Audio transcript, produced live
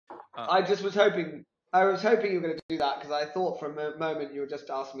I just was hoping. I was hoping you were going to do that because I thought for a moment you were just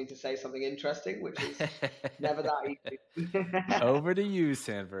asking me to say something interesting, which is never that easy. Over to you,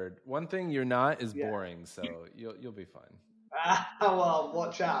 Sanford. One thing you're not is Yeah. boring, so you'll be fine. Well,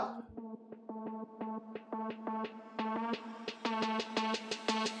 watch out.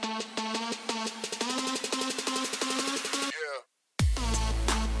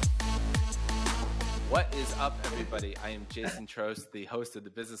 What is up, everybody? I am Jason Trost, the host of the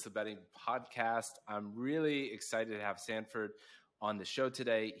Business of Betting podcast. I'm really excited to have Sanford on the show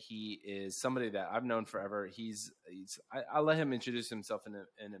today. He is somebody that I've known forever. I'll let him introduce himself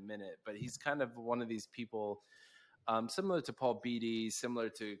in a minute, but he's kind of one of these people similar to Paul Beatty, similar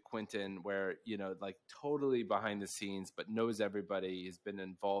to Quentin, where, like totally behind the scenes, but knows everybody. He's been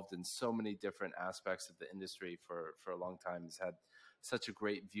involved in so many different aspects of the industry for a long time. He's had such a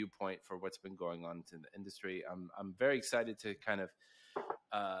great viewpoint for what's been going on in the industry. I'm very excited to kind of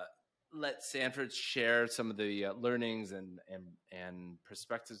let Sanford share some of the learnings and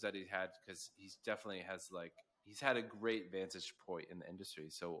perspectives that he had, because he's definitely he's had a great vantage point in the industry.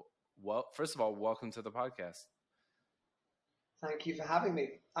 So, first of all, welcome to the podcast. Thank you for having me.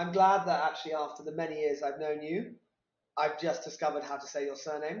 I'm glad that actually after the many years I've known you, I've just discovered how to say your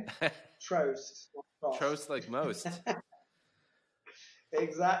surname. Trost. Trost like most.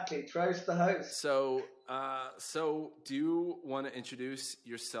 Exactly. Trost the host. So do you want to introduce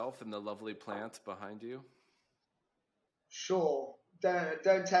yourself and the lovely plant behind you? Sure.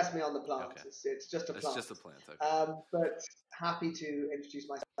 Don't test me on the plant. Okay. It's just a plant. It's just a plant. Okay. But happy to introduce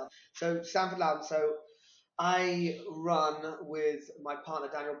myself. So Sanford Loudon. So I run with my partner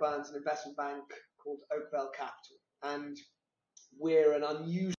Daniel Burns an investment bank called Oakvale Capital, and we're an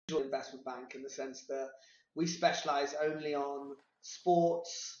unusual investment bank in the sense that we specialize only on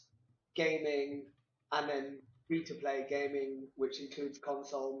sports, gaming, and then free-to-play gaming, which includes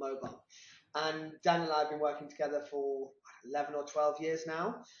console, mobile. And Dan and I have been working together for 11 or 12 years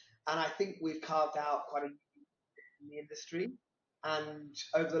now, and I think we've carved out quite a in the industry. And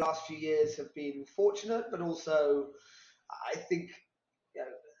over the last few years have been fortunate, but also I think,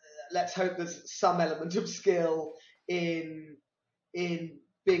 let's hope there's some element of skill in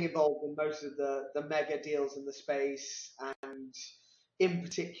being involved in most of the mega deals in the space. And in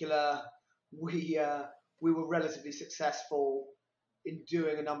particular, we were relatively successful in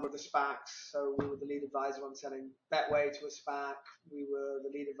doing a number of the SPACs. So we were the lead advisor on selling Betway to a SPAC. We were the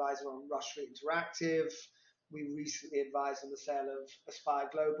lead advisor on Rush Street Interactive. We recently advised on the sale of Aspire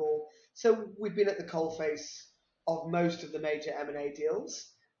Global. So we've been at the coalface of most of the major M&A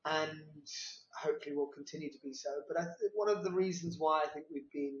deals, and hopefully we'll continue to be so. But I think one of the reasons why I think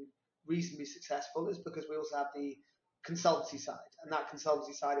we've been reasonably successful is because we also have the consultancy side, and that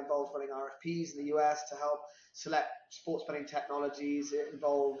consultancy side involves running RFPs in the US to help select sports betting technologies. It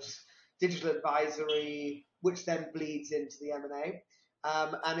involves digital advisory, which then bleeds into the M&A.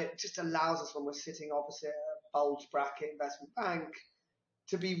 And it just allows us, when we're sitting opposite a bulge bracket investment bank,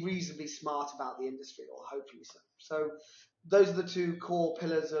 to be reasonably smart about the industry, or hopefully so. So those are the two core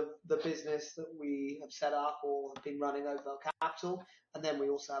pillars of the business that we have set up or have been running Oakvale Capital. And then we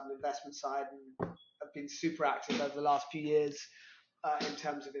also have an investment side and have been super active over the last few years in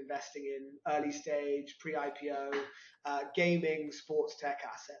terms of investing in early stage, pre-IPO, gaming, sports tech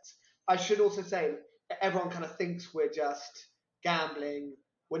assets. I should also say, everyone kind of thinks we're just gambling.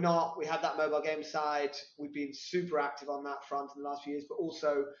 We're not. We have that mobile game side. We've been super active on that front in the last few years, but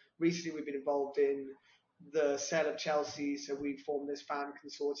also recently we've been involved in the sale of Chelsea. So we formed this fan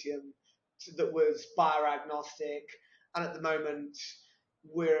consortium that was buyer agnostic. And at the moment,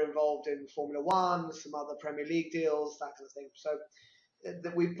 we're involved in Formula One, some other Premier League deals, that kind of thing.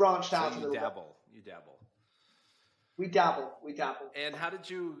 So we've branched out a little bit. You dabble. We dabble. And how did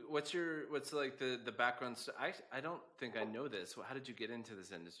you? What's like the background? I don't think I know this. How did you get into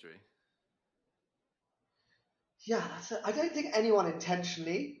this industry? Yeah, I don't think anyone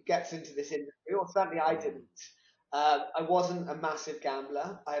intentionally gets into this industry, or certainly I didn't. I wasn't a massive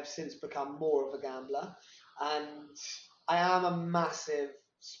gambler. I have since become more of a gambler, and I am a massive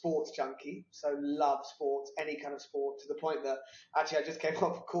sports junkie. So love sports, any kind of sport, to the point that actually I just came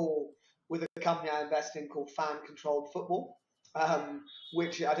off a call with a company I invest in called Fan Controlled Football,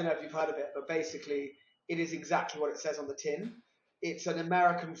 which I don't know if you've heard of it, but basically it is exactly what it says on the tin. It's an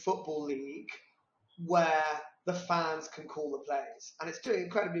American football league where the fans can call the plays, and it's doing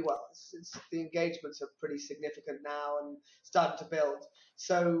incredibly well. The engagements are pretty significant now and starting to build.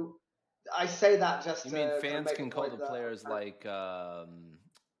 So I say that just you to mean fans make can the call point the that, players like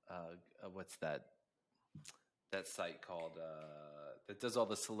what's that site called that does all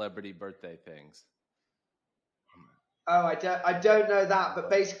the celebrity birthday things? Oh, I don't know that, but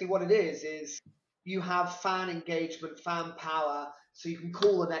basically what it is you have fan engagement, fan power, so you can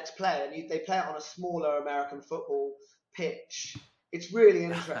call the next play, and they play it on a smaller American football pitch. It's really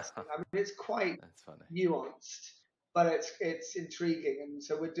interesting. I mean, it's quite That's funny. nuanced, but it's intriguing, and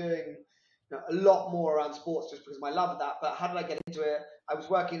so we're doing a lot more around sports just because of my love of that. But how did I get into it? I was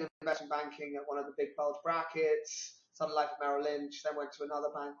working in investment banking at one of the big bulge brackets, started life at Merrill Lynch, then went to another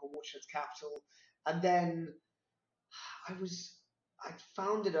bank called Oakvale Capital, and then I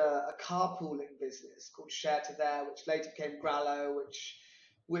founded a carpooling business called Share to There, which later became Grallo,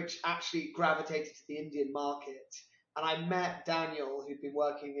 which actually gravitated to the Indian market. And I met Daniel Burns, who'd been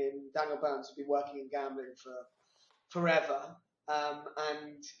working in gambling for forever.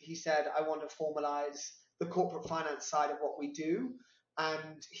 And he said, I want to formalize the corporate finance side of what we do.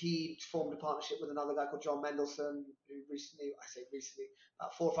 And he formed a partnership with another guy called John Mendelsohn, who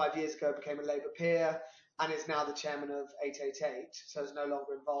about 4 or 5 years ago became a Labour peer and is now the chairman of 888, so is no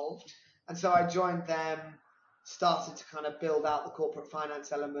longer involved. And so I joined them, started to kind of build out the corporate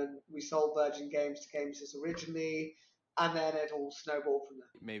finance element. We sold Virgin Games to Gamesys originally, and then it all snowballed from there.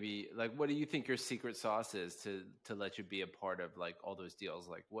 Maybe, like, what do you think your secret sauce is to let you be a part of, like, all those deals?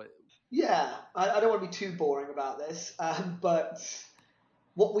 Like, what? Yeah, I don't want to be too boring about this, but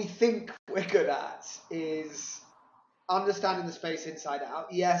what we think we're good at is understanding the space inside out.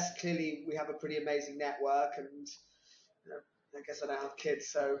 Yes, clearly we have a pretty amazing network, and I guess I don't have kids,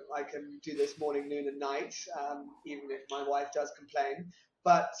 so I can do this morning, noon, and night, even if my wife does complain.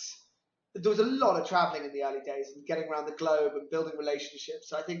 But there was a lot of traveling in the early days and getting around the globe and building relationships.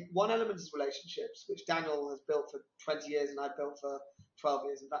 So I think one element is relationships, which Daniel has built for 20 years and I've built for 12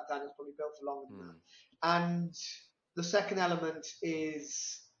 years. In fact, Daniel's probably built for longer than that. And the second element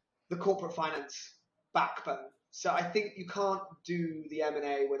is the corporate finance backbone. So I think you can't do the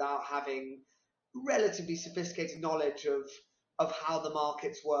M&A without having relatively sophisticated knowledge of how the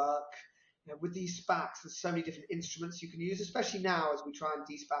markets work. With these SPACs, there's so many different instruments you can use, especially now as we try and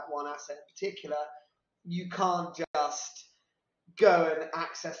de-SPAC one asset in particular. You can't just go and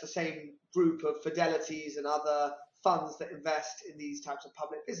access the same group of Fidelities and other funds that invest in these types of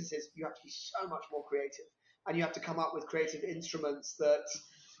public businesses. You have to be so much more creative, and you have to come up with creative instruments that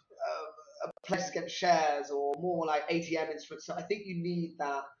place against shares or more like ATM instruments. So I think you need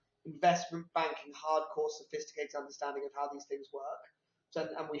that investment banking, hardcore, sophisticated understanding of how these things work. So,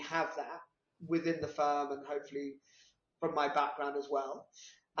 and we have that within the firm and hopefully from my background as well.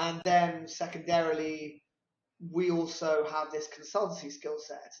 And then secondarily, we also have this consultancy skill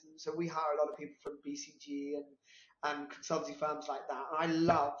set. And so we hire a lot of people from BCG and consultancy firms like that. And I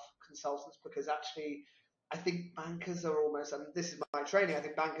love consultants because actually I think bankers are almost, and this is my training, I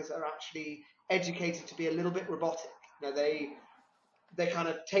think bankers are actually educated to be a little bit robotic. They kind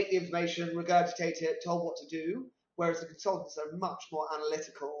of take the information, regurgitate it, told what to do, whereas the consultants are much more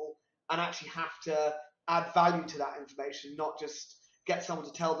analytical and actually have to add value to that information, not just get someone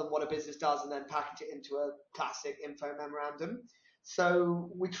to tell them what a business does and then package it into a classic info memorandum. So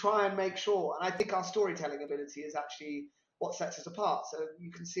we try and make sure, and I think our storytelling ability is actually what sets us apart. So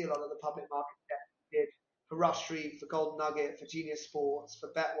you can see a lot of the public market did for Rush Street, for Golden Nugget, for Genius Sports, for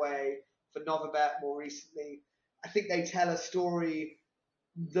Betway, for Novabet more recently. I think they tell a story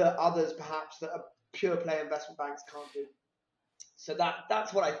that others perhaps that are pure play investment banks can't do. So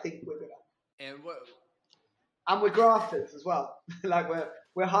that's what I think we're good at. And we're grafters as well. Like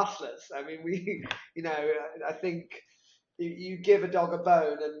we're hustlers. I mean, I think you give a dog a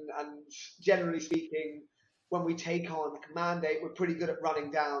bone, and generally speaking, when we take on a mandate, we're pretty good at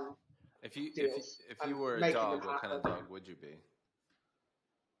running down deals. If you were a dog, what kind of dog would you be?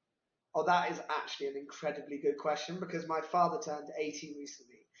 Oh, that is actually an incredibly good question because my father turned 80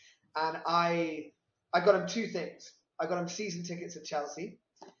 recently, and I got him two things. I got him season tickets at Chelsea,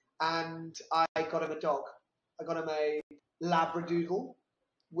 and I got him a dog. I got him a Labradoodle,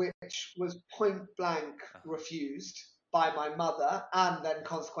 which was point blank refused by my mother and then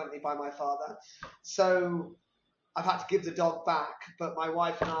consequently by my father. So I've had to give the dog back, but my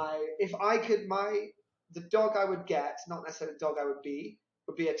wife and I, if I could, the dog I would get, not necessarily the dog I would be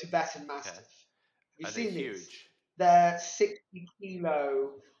a Tibetan Mastiff. Okay. Have you seen these? Huge? They're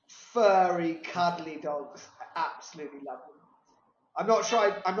 60-kilo, furry, cuddly dogs. I absolutely love them. I'm not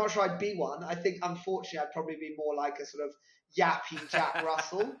sure I'd be one. I think, unfortunately, I'd probably be more like a sort of yappy Jack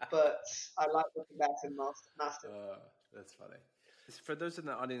Russell, but I like the Tibetan Mastiff. That's funny. For those in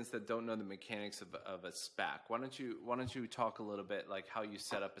the audience that don't know the mechanics of a SPAC, why don't you talk a little bit like how you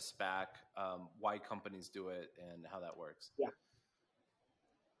set up a SPAC, why companies do it, and how that works?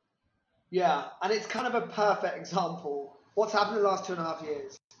 Yeah, and it's kind of a perfect example. What's happened in the last 2.5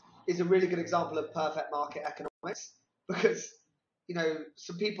 years is a really good example of perfect market economics. because,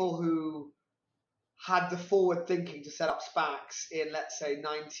 some people who had the forward thinking to set up SPACs in, let's say,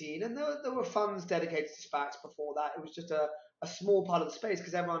 19, and there were funds dedicated to SPACs before that. It was just a small part of the space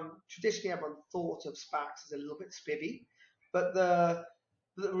because traditionally everyone thought of SPACs as a little bit spivvy. But the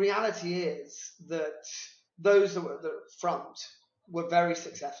reality is that those that were at the front were very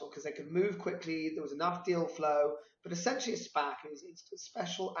successful because they could move quickly. There was enough deal flow. But essentially, a SPAC it's a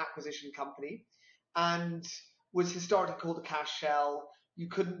special acquisition company, and was historically called a cash shell. You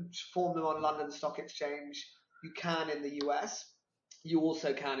couldn't form them on London Stock Exchange. You can in the US. You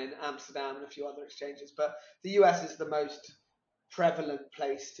also can in Amsterdam and a few other exchanges. But the US is the most prevalent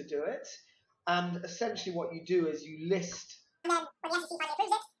place to do it. And essentially what you do is you list. And then when the SEC finally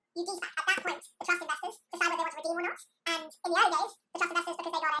approves it, you de-SPAC. At that point, the trust investors decide whether they want to redeem or not. And in the early days, the trust investors,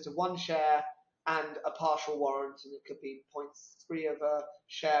 because they got a one share and a partial warrant, and it could be 0.3 of a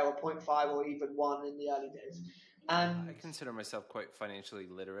share or 0.5 or even 1 in the early days. And I consider myself quite financially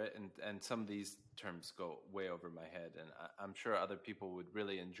literate, and some of these terms go way over my head, and I'm sure other people would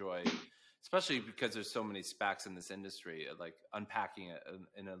really enjoy, especially because there's so many SPACs in this industry, like unpacking it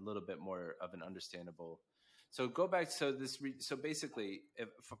in a little bit more of an understandable. So go back. So basically,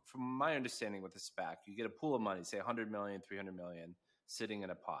 from my understanding with the SPAC, you get a pool of money, say 100 million, 300 million, sitting in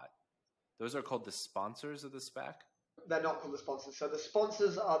a pot. Those are called the sponsors of the SPAC? They're not called the sponsors. So the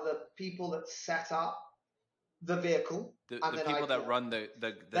sponsors are the people that set up the vehicle. The people that run the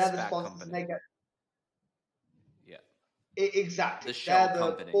they're SPAC the sponsors, company. and they get, yeah. Exactly. The shell they're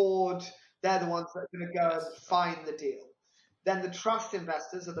company. The board. They're the ones that are going to go and find the deal. Then the trust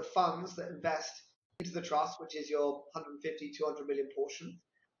investors are the funds that invest into the trust, which is your 150, 200 million portion.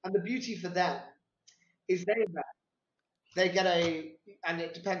 And the beauty for them is they invest. They get and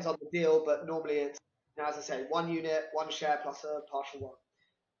it depends on the deal, but normally it's, as I say, 1 unit, 1 share plus a partial warrant.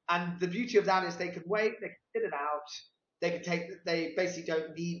 And the beauty of that is they can wait, they can sit it out, they basically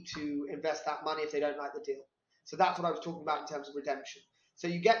don't need to invest that money if they don't like the deal. So that's what I was talking about in terms of redemption. So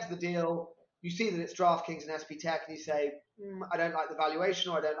you get to the deal, you see that it's DraftKings and SP Tech, and you say, I don't like the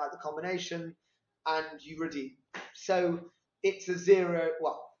valuation or I don't like the combination, and you redeem. So it's a zero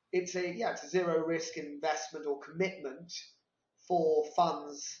risk investment or commitment for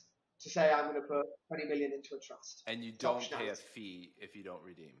funds to say, I'm going to put 20 million into a trust. And you don't pay a fee if you don't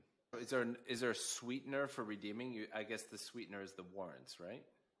redeem. Is there a sweetener for redeeming? I guess the sweetener is the warrants, right?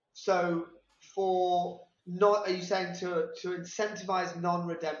 So are you saying to incentivize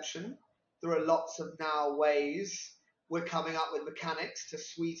non-redemption? There are lots of now ways we're coming up with mechanics to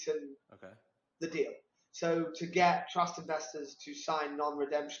sweeten the deal. So to get trust investors to sign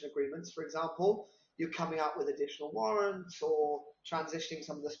non-redemption agreements, for example, you're coming up with additional warrants or transitioning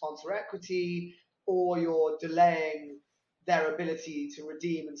some of the sponsor equity, or you're delaying their ability to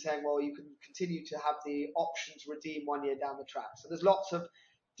redeem and saying, well, you can continue to have the option to redeem 1 year down the track. So there's lots of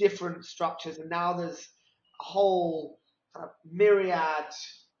different structures, and now there's a whole kind of myriad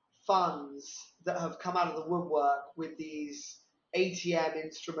funds that have come out of the woodwork with these ATM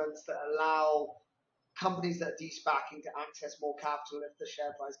instruments that allow companies that are de-SPACing to access more capital if the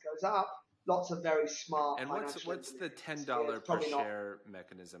share price goes up. Lots of very smart. And what's the $10 per share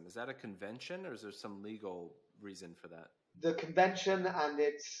mechanism? Is that a convention, or is there some legal reason for that? The convention, and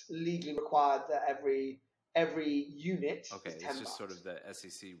it's legally required that every unit. Okay, is $10. It's just sort of the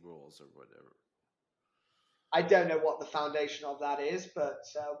SEC rules or whatever. I don't know what the foundation of that is, but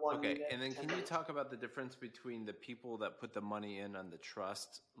one unit. And then can you talk about the difference between the people that put the money in on the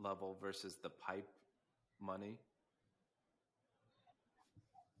trust level versus the PIPE money?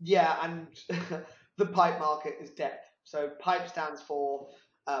 Yeah, and the PIPE market is dead. So PIPE stands for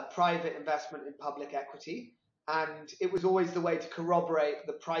private investment in public equity, and it was always the way to corroborate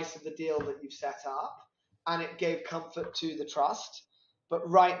the price of the deal that you've set up, and it gave comfort to the trust. But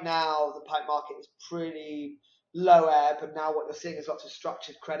right now, the PIPE market is pretty low ebb, and now what you're seeing is lots of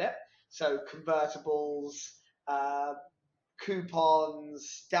structured credit, so convertibles,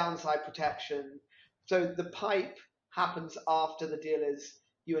 coupons, downside protection. So the PIPE happens after the deal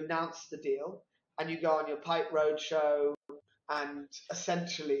you announce the deal, and you go on your PIPE roadshow, and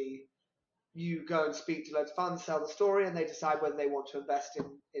essentially you go and speak to loads of funds, sell the story, and they decide whether they want to invest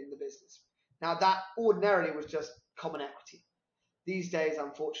in the business. Now that ordinarily was just common equity. These days,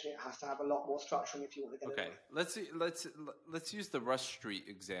 unfortunately, it has to have a lot more structuring if you want to get it right. Let's use the Rush Street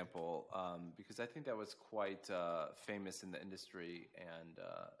example, because I think that was quite famous in the industry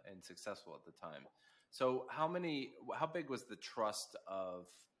and successful at the time. So how big was the trust of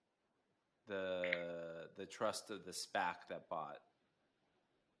the SPAC that bought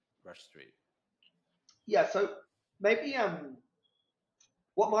Rush Street? Yeah, so maybe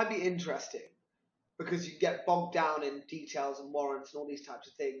what might be interesting, because you get bogged down in details and warrants and all these types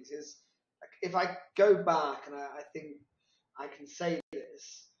of things, is like, if I go back, and I think I can say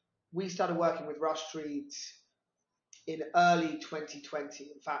this, we started working with Rush Street in early 2020.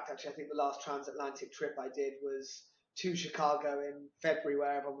 In fact, actually, I think the last transatlantic trip I did was to Chicago in February,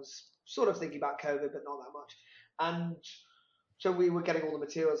 where everyone was sort of thinking about COVID, but not that much. And so we were getting all the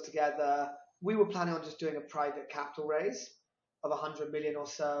materials together. We were planning on just doing a private capital raise of 100 million or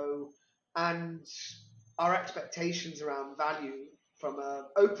so. And our expectations around value from a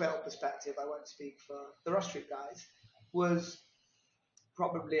Oakvale perspective, I won't speak for the Rush Street guys, was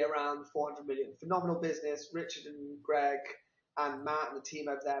probably around 400 million. Phenomenal business. Richard and Greg and Matt and the team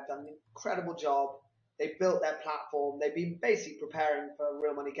over there have done an incredible job. They built their platform. They've been basically preparing for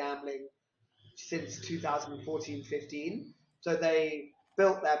real money gambling since 2014-15. So they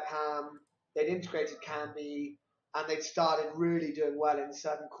built their PAM, they'd integrated Canby, and they'd started really doing well in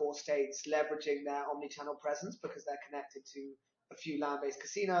certain core states, leveraging their omni-channel presence because they're connected to a few land-based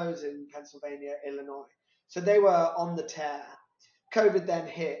casinos in Pennsylvania, Illinois. So they were on the tear. COVID then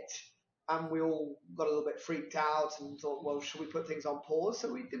hit, and we all got a little bit freaked out and thought, well, should we put things on pause?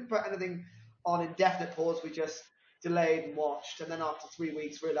 So we didn't put anything on indefinite pause. We just delayed and watched, and then after 3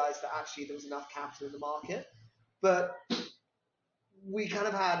 weeks realized that actually there was enough capital in the market. But we kind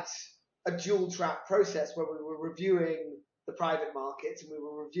of had a dual track process where we were reviewing the private markets and we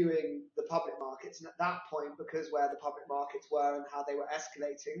were reviewing the public markets. And at that point, because where the public markets were and how they were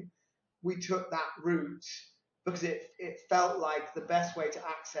escalating, we took that route because it felt like the best way to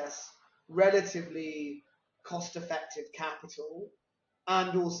access relatively cost-effective capital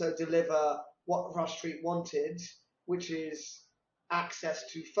and also deliver what Rush Street wanted, which is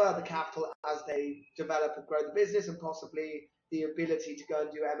access to further capital as they develop and grow the business, and possibly the ability to go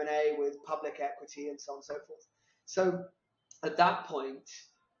and do M&A with public equity and so on and so forth. So at that point,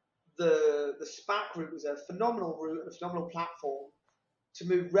 the SPAC route was a phenomenal route and a phenomenal platform to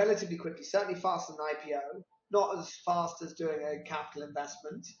move relatively quickly, certainly faster than IPO, not as fast as doing a capital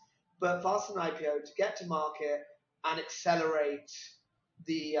investment, but faster than IPO to get to market and accelerate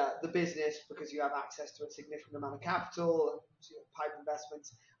the business because you have access to a significant amount of capital and pipe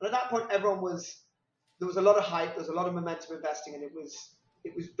investments. And at that point, there was a lot of hype, there was a lot of momentum investing, and it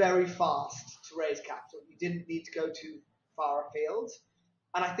was very fast to raise capital. You didn't need to go too far afield.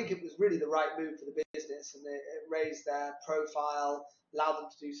 And I think it was really the right move for the business, and it raised their profile, allowed them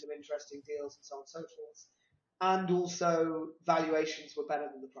to do some interesting deals and so on and so forth. And also valuations were better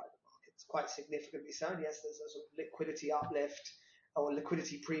than the private markets, quite significantly so. And yes, there's a sort of liquidity uplift or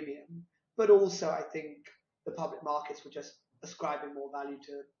liquidity premium, but also I think the public markets were just ascribing more value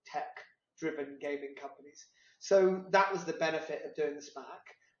to tech-driven gaming companies. So that was the benefit of doing the SPAC.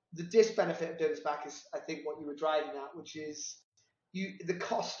 The disbenefit of doing the SPAC is, I think, what you were driving at, which is the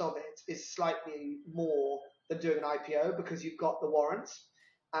cost of it is slightly more than doing an IPO because you've got the warrants,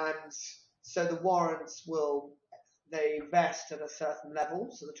 and so the warrants they vest at a certain level.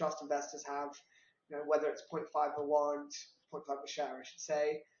 So the trust investors have, whether it's 0.5 a warrant, 0.5 a share, I should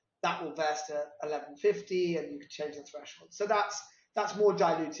say, that will vest at 11.50, and you can change the threshold. So that's more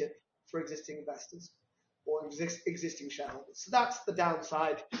dilutive for existing investors or existing shareholders. So that's the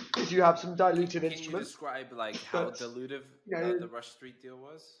downside, is you have some diluted instruments. Can you describe how dilutive the Rush Street deal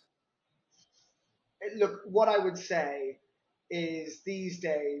was? Look, what I would say is these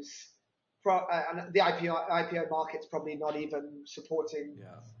days, and the IPO market's probably not even supporting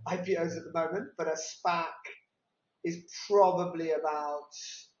IPOs at the moment, but a SPAC is probably about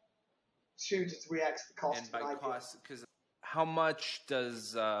 2 to 3x the cost. And by cost, because how much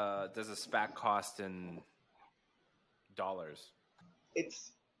does a SPAC cost in dollars?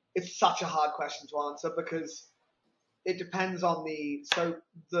 It's such a hard question to answer because it depends on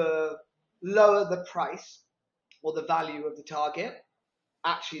the lower the price or the value of the target,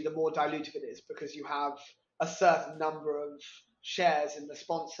 actually the more dilutive it is because you have a certain number of shares in the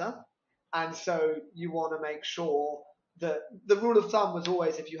sponsor. And so you want to make sure that the rule of thumb was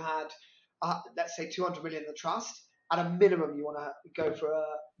always, if you had, let's say 200 million in the trust, at a minimum you want to go for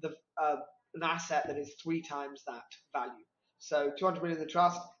an asset that is 3 times that value. So 200 million in the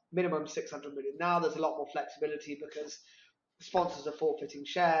trust, minimum 600 million. Now there's a lot more flexibility because sponsors are forfeiting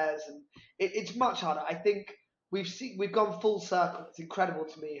shares, and it's much harder. I think we've gone full circle. It's incredible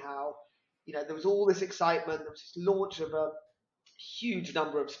to me how there was all this excitement. There was this launch of a huge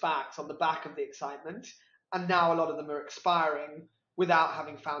number of SPACs on the back of the excitement, and now a lot of them are expiring without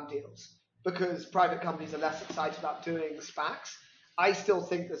having found deals because private companies are less excited about doing SPACs. I still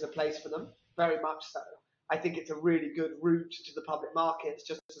think there's a place for them, very much so. I think it's a really good route to the public markets,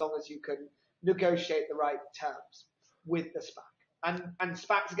 just as long as you can negotiate the right terms with the SPAC. And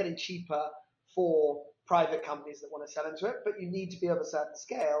SPACs are getting cheaper for private companies that want to sell into it, but you need to be of a certain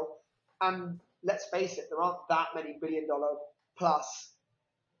scale. And let's face it, there aren't that many billion-dollar plus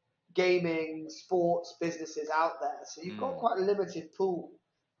gaming, sports businesses out there. So you've got quite a limited pool.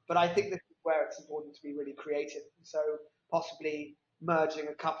 But I think this is where it's important to be really creative. So possibly merging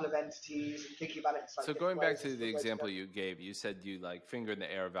a couple of entities and thinking about it. So going back to the example you gave, you said you like finger in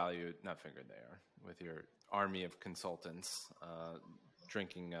the air value, not finger in the air, with your army of consultants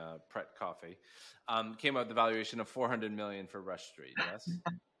drinking Pret coffee, came out with the valuation of $400 million for Rush Street. Yes.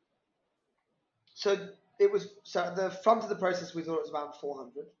 So the front of the process we thought it was around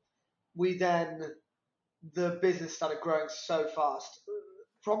 400. The business started growing so fast,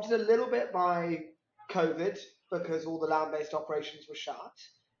 prompted a little bit by COVID because all the land-based operations were shut,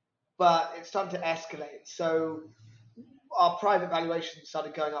 but it started to escalate. So our private valuation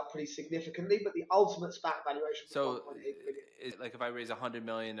started going up pretty significantly, but the ultimate SPAC valuation was 1.8 billion. Like if I raise $100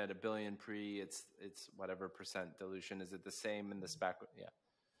 million at $1 billion pre, it's whatever percent dilution. Is it the same in the SPAC? Yeah.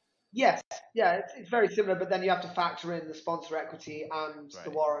 Yes, yeah, it's very similar, but then you have to factor in the sponsor equity and the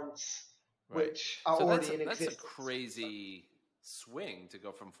warrants, which are already in existence. That's a crazy swing to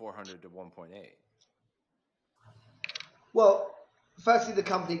go from 400 to 1.8. Well, firstly, the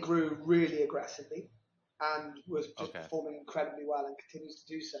company grew really aggressively and was just performing incredibly well and continues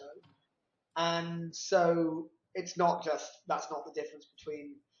to do so. And so it's not just, that's not the difference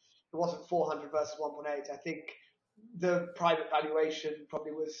between, it wasn't 400 versus 1.8. I think the private valuation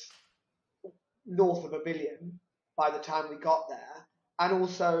probably was north of $1 billion by the time we got there. And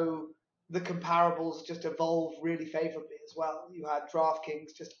also the comparables just evolved really favorably as well. You had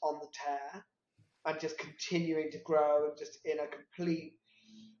DraftKings just on the tear and just continuing to grow and just in a complete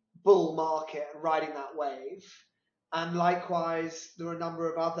bull market and riding that wave. And likewise, there are a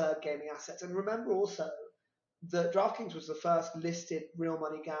number of other gaming assets. And remember also that DraftKings was the first listed real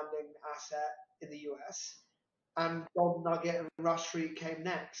money gambling asset in the US, and Golden Nugget and Rush Street came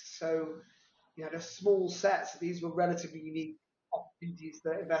next. So you had a small set. So these were relatively unique opportunities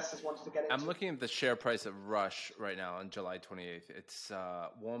that investors wanted to get into. I'm looking at the share price of Rush right now on July 28th. It's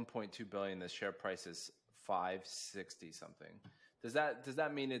 $1.2 billion. The share price is $560 something. Does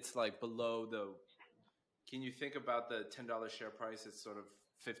that mean it's like below the? Can you think about the $10 share price? It's sort of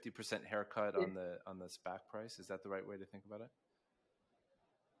 50% haircut on the SPAC price. Is that the right way to think about it?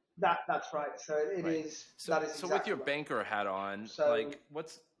 That's right. So it is. So, that is exactly with your right. banker hat on,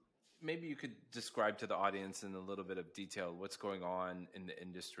 maybe you could describe to the audience in a little bit of detail what's going on in the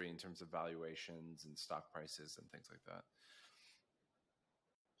industry in terms of valuations and stock prices and things like that.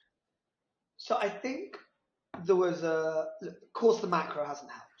 So I think there was of course the macro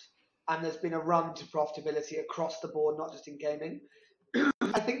hasn't helped, and there's been a run to profitability across the board, not just in gaming.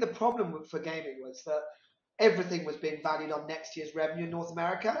 I think the problem for gaming was that everything was being valued on next year's revenue in North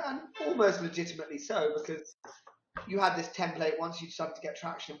America, and almost legitimately so, because you had this template once you started to get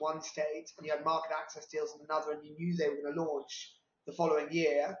traction in one state and you had market access deals in another and you knew they were going to launch the following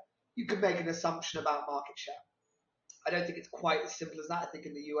year, you could make an assumption about market share. I don't think it's quite as simple as that. I think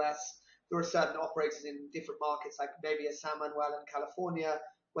in the US, there are certain operators in different markets, like maybe a San Manuel in California,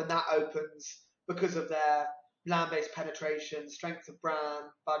 when that opens, because of their land-based penetration, strength of brand,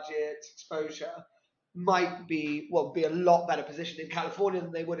 budget, exposure, might be a lot better positioned in California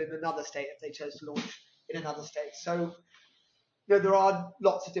than they would in another state if they chose to launch in another state. So, there are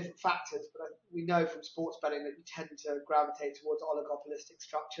lots of different factors, but we know from sports betting that you tend to gravitate towards oligopolistic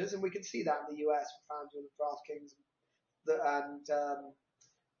structures, and we can see that in the US with FanDuel and DraftKings and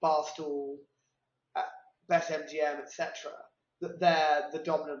Barstool, BetMGM, etc. That they're the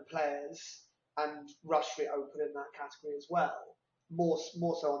dominant players, and Rush Street I would put in that category as well, more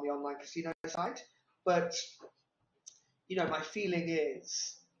so on the online casino side. But my feeling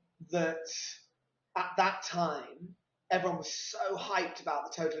is that at that time, everyone was so hyped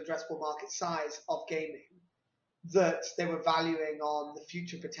about the total addressable market size of gaming that they were valuing on the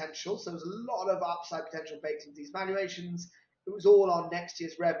future potential. So there was a lot of upside potential baked into these valuations. It was all on next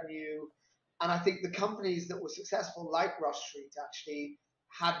year's revenue. And I think the companies that were successful, like Rush Street, actually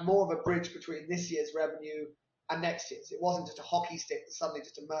had more of a bridge between this year's revenue and next year's. It wasn't just a hockey stick that suddenly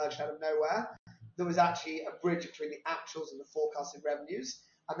just emerged out of nowhere. There was actually a bridge between the actuals and the forecasted revenues.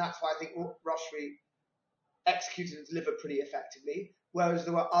 And that's why I think Rush Street executed and delivered pretty effectively. Whereas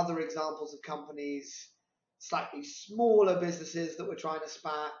there were other examples of companies, slightly smaller businesses that were trying to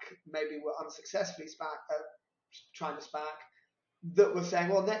SPAC, maybe were unsuccessfully trying to SPAC, that were saying,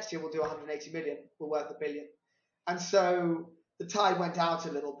 well, next year we'll do 180 million, we're worth $1 billion. And so the tide went out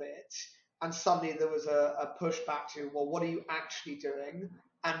a little bit, and suddenly there was a push back to, well, what are you actually doing,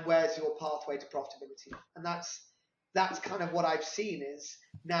 and where's your pathway to profitability? And that's that's kind of what I've seen is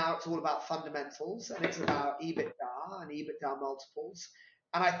now it's all about fundamentals and it's about EBITDA and EBITDA multiples.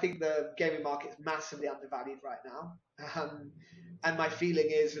 And I think the gaming market is massively undervalued right now. And my feeling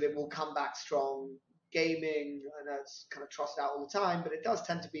is that it will come back strong. Gaming, I know it's kind of trotted out all the time, but it does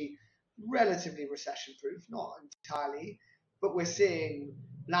tend to be relatively recession proof, not entirely. But we're seeing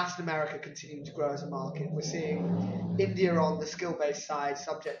Latin America continuing to grow as a market. We're seeing India on the skill based side,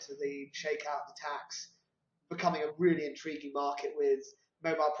 subject to the shakeout, the tax, becoming a really intriguing market with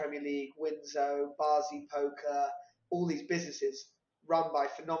Mobile Premier League, Winzo, Bazi Poker, all these businesses run by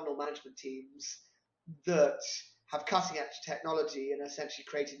phenomenal management teams that have cutting edge technology and essentially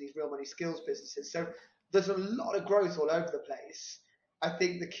creating these real money skills businesses. So there's a lot of growth all over the place. I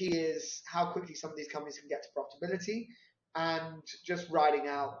think the key is how quickly some of these companies can get to profitability and just riding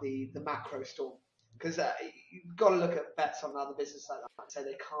out the macro storm. Because you've got to look at bets on other businesses like that and say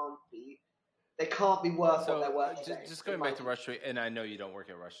they can't be worth what they're worth today. Just going back to Rush Street, and I know you don't work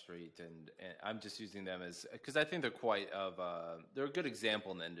at Rush Street, and I'm just using them as because I think they're they're a good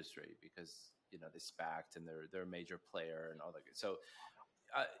example in the industry because they SPAC'd and they're a major player and all that. So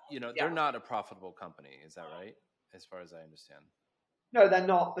they're not a profitable company, is that right? As far as I understand. No, they're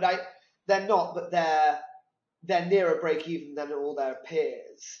not. But they're nearer break even than all their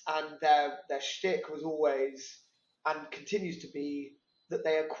peers, and their shtick was always and continues to be that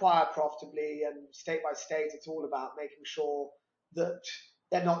they acquire profitably, and state by state, it's all about making sure that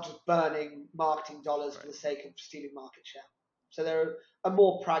they're not just burning marketing dollars for the sake of stealing market share. So they're a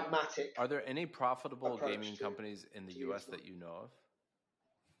more pragmatic. Are there any profitable gaming companies in the US that you know of?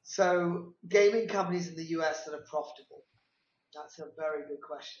 So gaming companies in the US that are profitable. That's a very good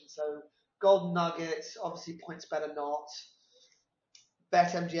question. So Golden Nuggets, obviously PointsBet are not.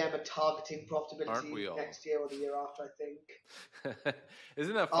 BetMGM are targeting profitability next year or the year after, I think.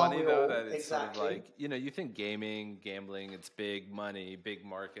 Isn't that funny though that it's sort of like, you think gaming, gambling, it's big money, big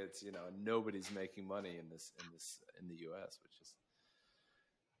markets, and nobody's making money in the US, which is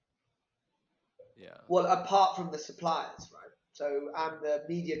Well, apart from the suppliers, right? So and the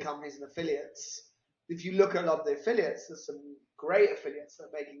media companies and affiliates. If you look at a lot of the affiliates, there's some great affiliates that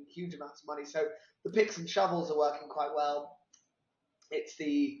are making huge amounts of money. So the picks and shovels are working quite well. It's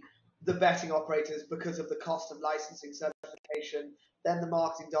the betting operators because of the cost of licensing certification, then the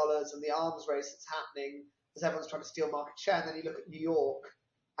marketing dollars and the arms race that's happening as everyone's trying to steal market share. And then you look at New York,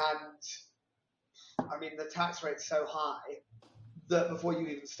 and I mean the tax rate's so high that before you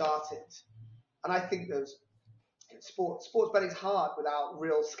even started, and I think there's sports betting's hard without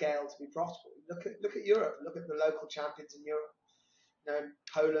real scale to be profitable. Look at Europe. Look at the local champions in Europe.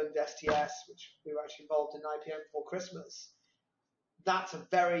 Poland, STS, which we were actually involved in IPO before Christmas. That's a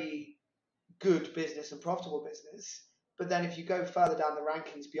very good business and profitable business. But then if you go further down the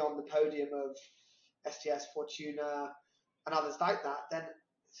rankings beyond the podium of STS, Fortuna, and others like that, then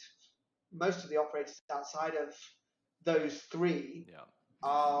most of the operators outside of those three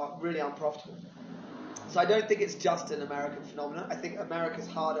are really unprofitable. So I don't think it's just an American phenomenon. I think America's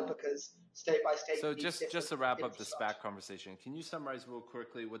harder because state by state. So just to wrap up the SPAC conversation, can you summarize real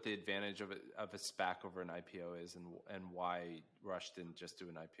quickly what the advantage of a SPAC over an IPO is, and why Rush didn't just do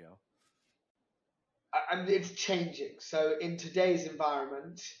an IPO? I mean, it's changing. So in today's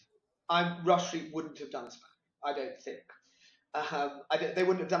environment, Rush Street wouldn't have done a SPAC. I don't think. They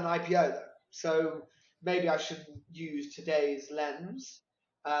wouldn't have done an IPO though. So maybe I should use today's lens.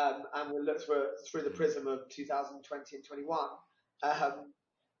 And we'll look through the prism of 2020 and 21.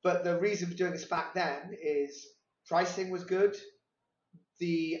 But the reason for doing a SPAC then is pricing was good,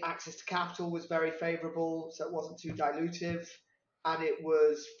 the access to capital was very favourable, so it wasn't too dilutive, and it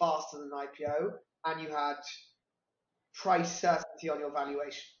was faster than an IPO, and you had price certainty on your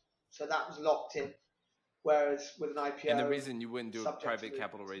valuation. So that was locked in. Whereas with an IPO... And the reason you wouldn't do a private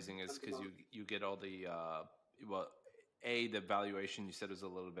capital raising is because you get all the... A, the valuation you said was a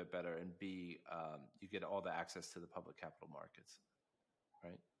little bit better, and B, you get all the access to the public capital markets,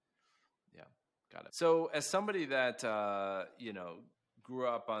 right? Yeah, got it. So as somebody that, grew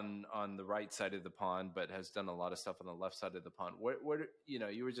up on the right side of the pond, but has done a lot of stuff on the left side of the pond, we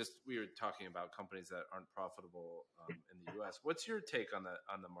were talking about companies that aren't profitable in the U.S. What's your take on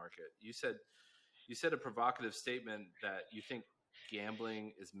the market? You said a provocative statement that you think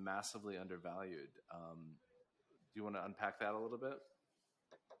gambling is massively undervalued. Do you want to unpack that a little bit?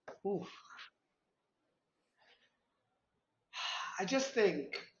 Oof. I just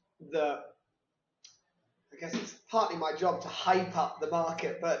think that, I guess it's partly my job to hype up the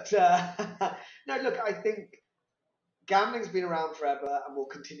market, but no, look, I think gambling's been around forever and will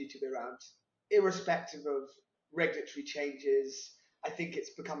continue to be around, irrespective of regulatory changes, I think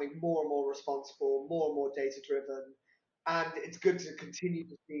it's becoming more and more responsible, more and more data driven, and it's good to continue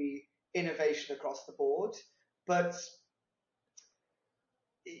to see innovation across the board. But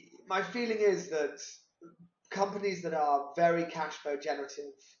my feeling is that companies that are very cash flow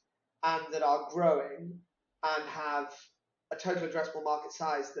generative and that are growing and have a total addressable market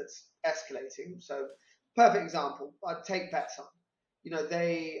size that's escalating. So, perfect example, I'd take Betson.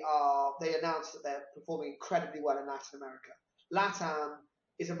 They announced that they're performing incredibly well in Latin America. LATAM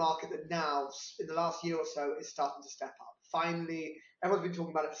is a market that now, in the last year or so, is starting to step up. Finally, everyone's been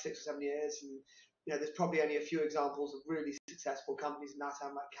talking about it for 6 or 7 years, and there's probably only a few examples of really successful companies in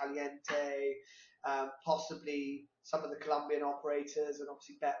LATAM like Caliente, possibly some of the Colombian operators, and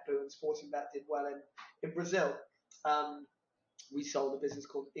obviously BetBlue and Sportingbet did well in Brazil. We sold a business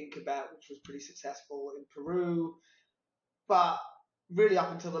called Incabet, which was pretty successful in Peru. But really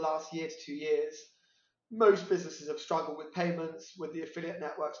up until the last year to 2 years, most businesses have struggled with payments, with the affiliate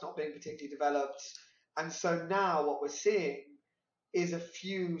networks not being particularly developed. And so now what we're seeing is a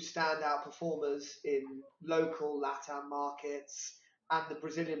few standout performers in local LATAM markets, and the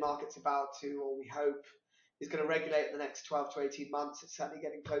Brazilian market's about to, or we hope, is going to regulate in the next 12 to 18 months. It's certainly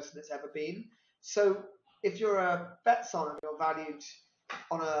getting closer than it's ever been. So if you're a Betson and you're valued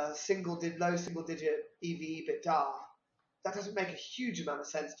on a low single digit EV/EBITDA, that doesn't make a huge amount of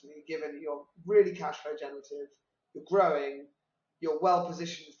sense to me, given you're really cash flow generative, you're growing, you're well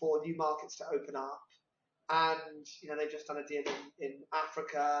positioned for new markets to open up, and they've just done a deal in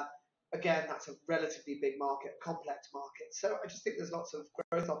Africa. Again, that's a relatively big market, complex market. So I just think there's lots of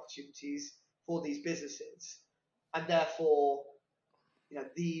growth opportunities for these businesses, and therefore,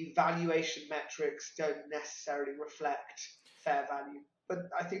 the valuation metrics don't necessarily reflect fair value. But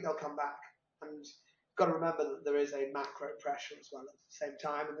I think they'll come back, and got to remember that there is a macro pressure as well at the same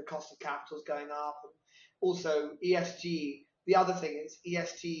time, and the cost of capital is going up. And also ESG. The other thing is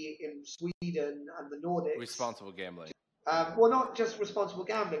ESG in Sweden and the Nordics. Responsible gambling. Well, not just responsible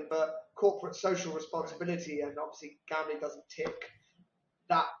gambling, but corporate social responsibility. Right. And obviously gambling doesn't tick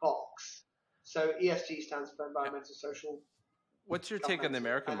that box. So ESG stands for environmental, social. What's your take on the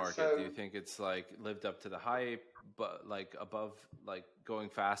American market? So, do you think it's lived up to the hype, but above, going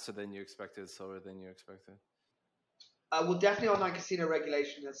faster than you expected, slower than you expected? Well, definitely online casino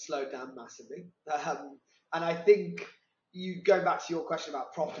regulation has slowed down massively. And I think going back to your question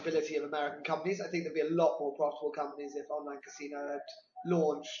about profitability of American companies, I think there'd be a lot more profitable companies if online casino had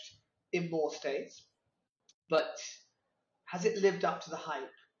launched in more states. But has it lived up to the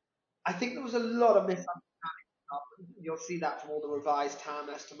hype? I think there was a lot of misunderstanding. You'll see that from all the revised TAM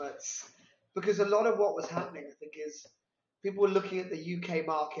estimates, because a lot of what was happening, I think, is people were looking at the UK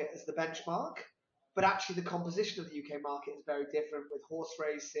market as the benchmark, but actually the composition of the UK market is very different, with horse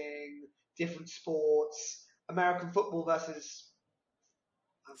racing, different sports, American football versus,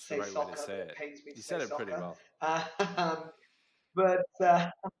 I'd say right soccer. Say it. It pains me to you say said it soccer. Pretty well. But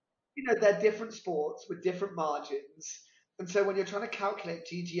they're different sports with different margins, and so when you're trying to calculate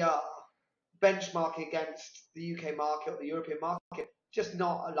GGR, benchmarking against the UK market or the European market, just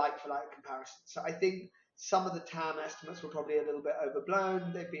not a like-for-like comparison. So I think some of the TAM estimates were probably a little bit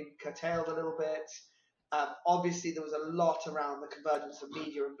overblown. They've been curtailed a little bit. Obviously, there was a lot around the convergence of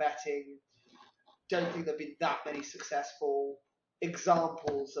media and betting. Don't think there have been that many successful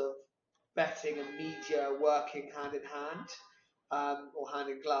examples of betting and media working hand in hand, or hand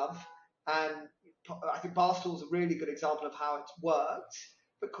in glove. And I think Barstool's a really good example of how it's worked.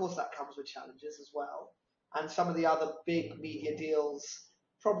 But of course, that comes with challenges as well. And some of the other big media deals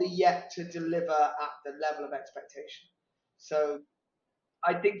probably yet to deliver at the level of expectation. So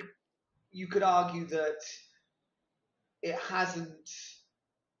I think you could argue that it hasn't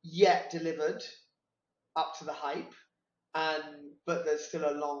yet delivered up to the hype, but there's still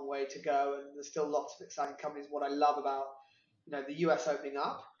a long way to go, and there's still lots of exciting companies. What I love about the US opening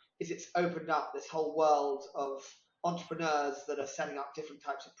up is it's opened up this whole world of entrepreneurs that are setting up different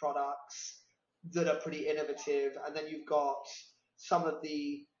types of products that are pretty innovative. And then you've got some of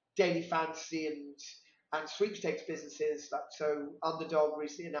the daily fantasy and sweepstakes businesses. So Underdog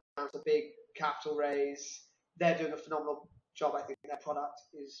recently announced a big capital raise. They're doing a phenomenal job. I think their product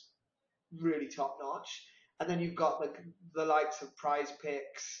is really top notch. And then you've got the likes of Prize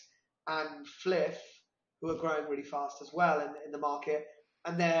Picks and Fliff, who are growing really fast as well in the market.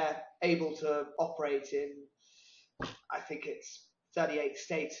 And they're able to operate in, I think it's 38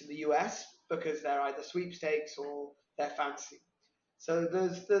 states in the US, because they're either sweepstakes or they're fantasy. So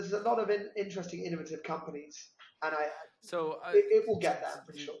there's a lot of interesting, innovative companies, and it will get there, I'm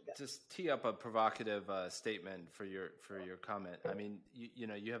pretty sure. Just tee up a provocative statement for your comment. I mean,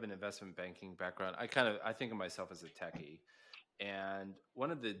 you have an investment banking background. I think of myself as a techie, And one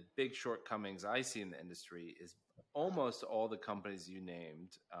of the big shortcomings I see in the industry is almost all the companies you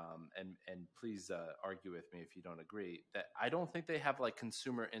named, and please argue with me if you don't agree, that I don't think they have like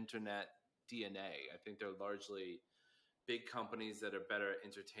consumer internet DNA. I think they're largely big companies that are better at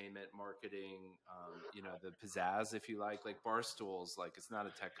entertainment marketing, the pizzazz, if you like Barstool's, like it's not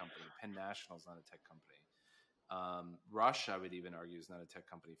a tech company. Penn National's not a tech company. Rush, I would even argue, is not a tech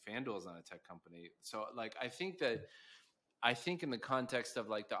company. FanDuel is not a tech company. So like, I think in the context of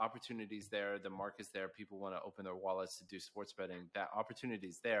like the opportunities there, the market's there, people want to open their wallets to do sports betting, that opportunity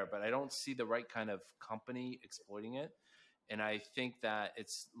is there, but I don't see the right kind of company exploiting it. And I think that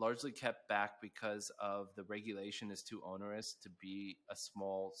it's largely kept back because of the regulation is too onerous to be a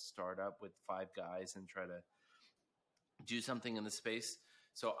small startup with 5 guys and try to do something in the space.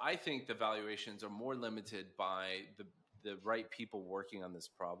 So I think the valuations are more limited by the right people working on this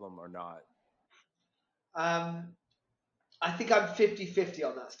problem or not. I think I'm 50-50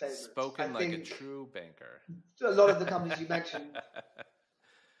 on that statement. Spoken like a true banker. A lot of the companies you mentioned.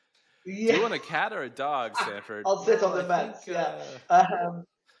 Yeah. Do you want a cat or a dog, Sanford? I'll sit on the fence.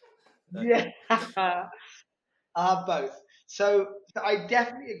 Both. So I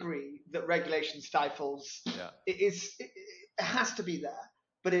definitely agree that regulation stifles. Yeah. It has to be there,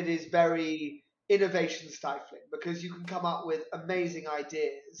 but it is very innovation stifling because you can come up with amazing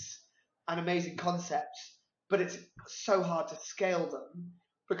ideas and amazing concepts, but it's so hard to scale them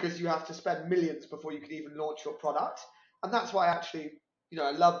because you have to spend millions before you can even launch your product. And that's why actually,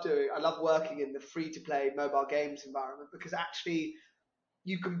 I love working in the free-to-play mobile games environment because actually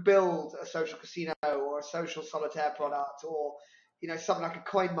you can build a social casino or a social solitaire product or, something like a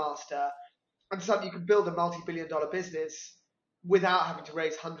Coin Master, and suddenly you can build a multi-billion-dollar business without having to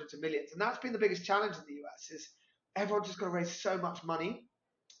raise hundreds of millions. And that's been the biggest challenge in the US is everyone's just got to raise so much money.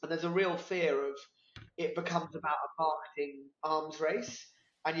 And there's a real fear of it becomes about a marketing arms race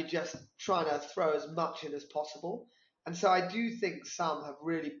and you're just trying to throw as much in as possible. And so I do think some have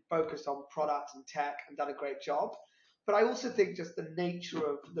really focused on product and tech and done a great job. But I also think just the nature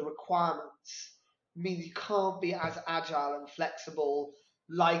of the requirements means you can't be as agile and flexible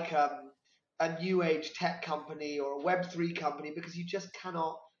like a new age tech company or a Web3 company because you just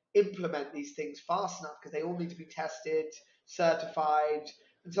cannot implement these things fast enough because they all need to be tested, certified,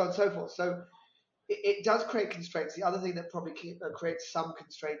 and so on and so forth. So it does create constraints. The other thing that probably creates some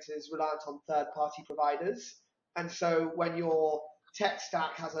constraints is reliance on third-party providers. And so when your tech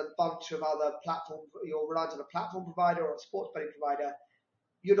stack has a bunch of other platforms, you're reliant on a platform provider or a sports betting provider,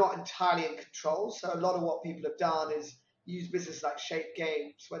 you're not entirely in control. So a lot of what people have done is use businesses like Shape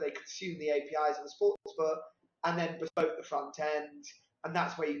Games where they consume the APIs of the sportsbook and then bespoke the front end. And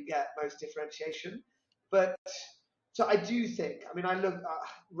that's where you get most differentiation. But so I do think, I look,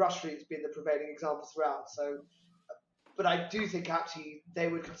 Rush Street's been the prevailing example throughout. So, but I do think actually they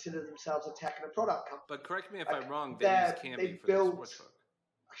would consider themselves a tech and a product company. But correct me if I'm wrong, venues can be for the sportsbook.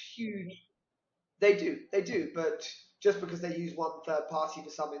 Huge. They do. But just because they use one third party for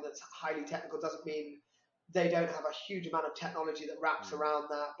something that's highly technical doesn't mean they don't have a huge amount of technology that wraps around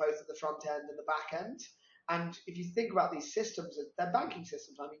that, both at the front end and the back end. And if you think about these systems, they're banking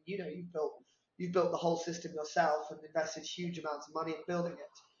systems. You've built the whole system yourself and invested huge amounts of money in building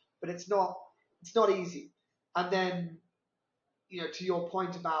it. But it's not easy. And then, to your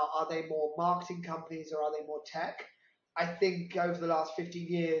point about are they more marketing companies or are they more tech? I think over the last 15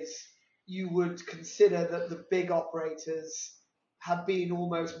 years, you would consider that the big operators have been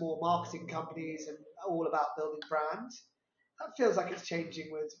almost more marketing companies and all about building brands. That feels like it's changing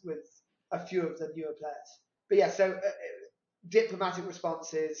with a few of the newer players. But yeah, so diplomatic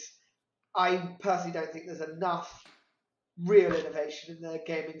responses. I personally don't think there's enough real innovation in the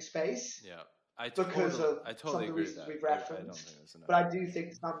gaming space. Yeah, I totally some of the reasons we've referenced. I don't think there's enough. But I do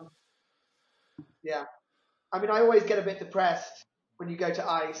think some. Yeah, I always get a bit depressed when you go to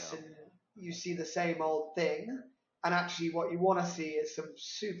ICE and you see the same old thing, and actually what you want to see is some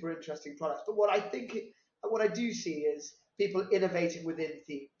super interesting products. But what I do see is people innovating within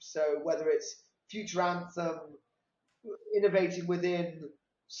themes. So whether it's Future Anthem, innovating within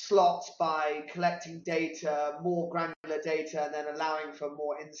slots by collecting data, more granular data, and then allowing for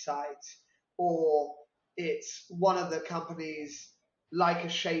more insight, or it's one of the companies like a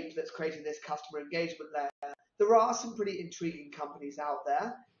Shape that's creating this customer engagement layer. There are some pretty intriguing companies out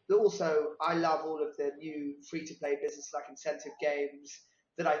there. But also, I love all of the new free-to-play businesses like incentive games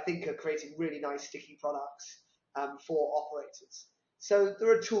that I think are creating really nice sticky products for operators. So there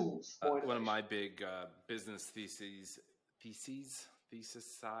are tools. One of my big business theses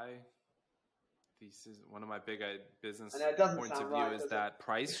thesis, one of my big business points of view right, is that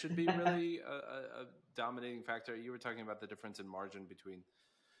price should be really a dominating factor. You were talking about the difference in margin between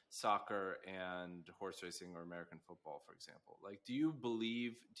soccer and horse racing or American football, for example. Like, do you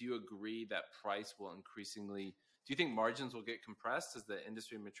agree that price will increasingly, do you think margins will get compressed as the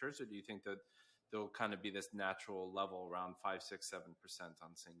industry matures, or do you think that there'll kind of be this natural level around 5, 6, 7%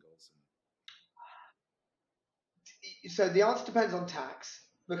 on singles? So the answer depends on tax,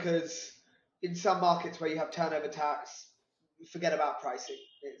 because in some markets where you have turnover tax, forget about pricing.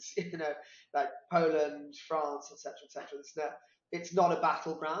 It's, like Poland, France, etc., etc. It's not a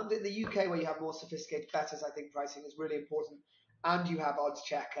battleground. In the UK, where you have more sophisticated bettors, I think pricing is really important, and you have Odds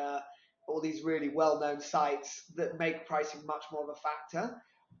Checker, all these really well-known sites that make pricing much more of a factor.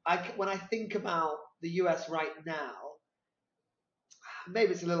 When I think about the US right now,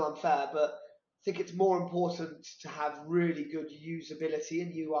 maybe it's a little unfair, but I think it's more important to have really good usability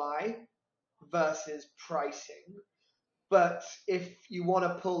and UI versus pricing. But if you want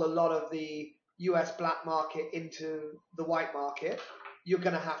to pull a lot of the US black market into the white market, you're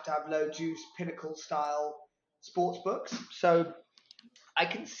going to have low juice, pinnacle style sports books. So I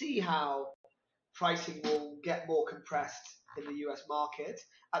can see how pricing will get more compressed in the US market.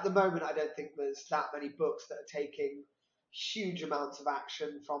 At the moment, I don't think there's that many books that are taking huge amounts of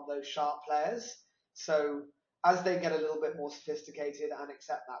action from those sharp players. So as they get a little bit more sophisticated and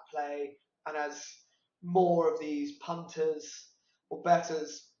accept that play, and as more of these punters or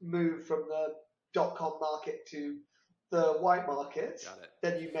bettors move from the .com market to the white market,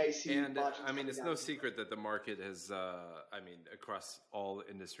 then you may see margins. I mean, it's no secret that the market has, across all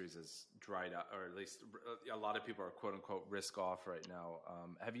industries has dried up, or at least a lot of people are quote unquote risk off right now.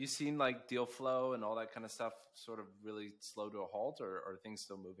 Have you seen like deal flow and all that kind of stuff sort of really slow to a halt, or are things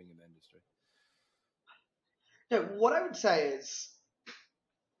still moving in the industry? No, what I would say is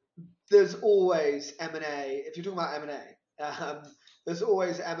there's always M&A. If you're talking about M&A, there's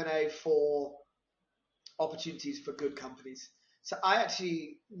always M&A for opportunities for good companies. So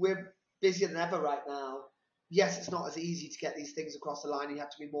we're busier than ever right now. Yes, it's not as easy to get these things across the line. You have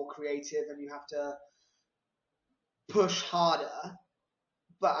to be more creative and you have to push harder.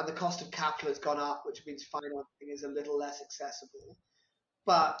 And the cost of capital has gone up, which means financing is a little less accessible.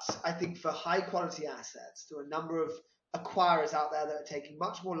 But I think for high quality assets, there are a number of acquirers out there that are taking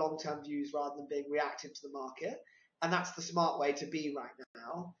much more long-term views rather than being reactive to the market. And that's the smart way to be right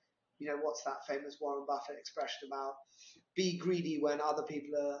now. What's that famous Warren Buffett expression about be greedy when other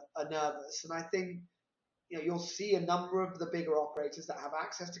people are nervous? And I think, you'll see a number of the bigger operators that have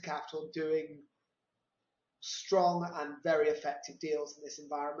access to capital doing strong and very effective deals in this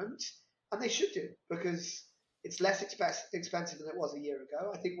environment. And they should do, because it's less expensive than it was a year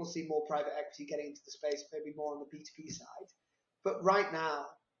ago. I think we'll see more private equity getting into the space, maybe more on the B2B side. But right now,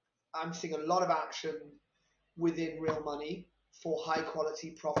 I'm seeing a lot of action within real money for high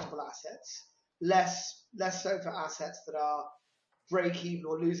quality, profitable assets. Less so for assets that are break even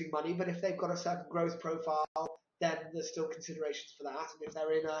or losing money. But if they've got a certain growth profile, then there's still considerations for that. And if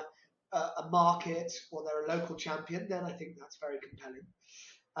they're in a market or they're a local champion, then I think that's very compelling.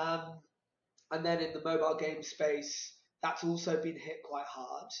 And then in the mobile game space, that's also been hit quite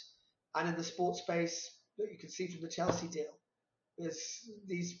hard. And in the sports space, you can see from the Chelsea deal,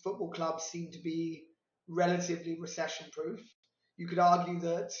 these football clubs seem to be relatively recession-proof. You could argue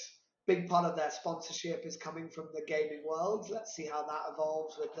that a big part of their sponsorship is coming from the gaming world. Let's see how that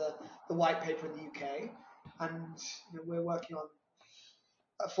evolves with the white paper in the UK. And we're working on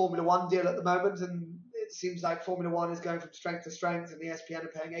a Formula One deal at the moment, and it seems like Formula One is going from strength to strength, and the ESPN are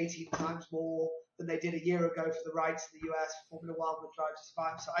paying 18 times more than they did a year ago for the rights in the US for Formula One with Drive to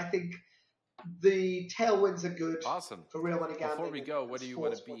Survive. So I think the tailwinds are good. Awesome. For real money gambling. Before we go, what do you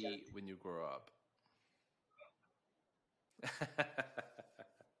want to be when you grow up?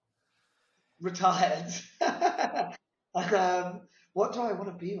 Retired. What do I want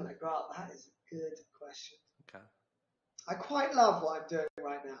to be when I grow up? That is a good question. Okay. I quite love what I'm doing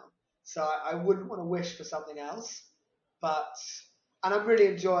right now, so I wouldn't want to wish for something else. And I'm really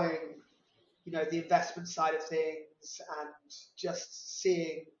enjoying, the investment side of things and just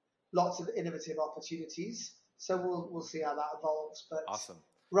seeing lots of innovative opportunities. So we'll see how that evolves. But awesome.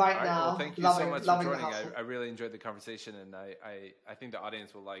 Right now, well, thank you so much for joining. I really enjoyed the conversation, and I think the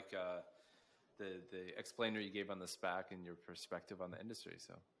audience will like the explainer you gave on the SPAC and your perspective on the industry.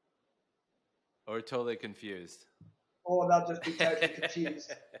 So, or totally confused. Or they'll just be totally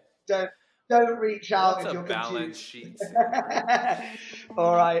confused. Don't reach out if you're confused. Balance sheet.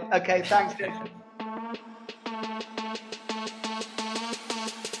 All right. Okay. Thanks, Jason.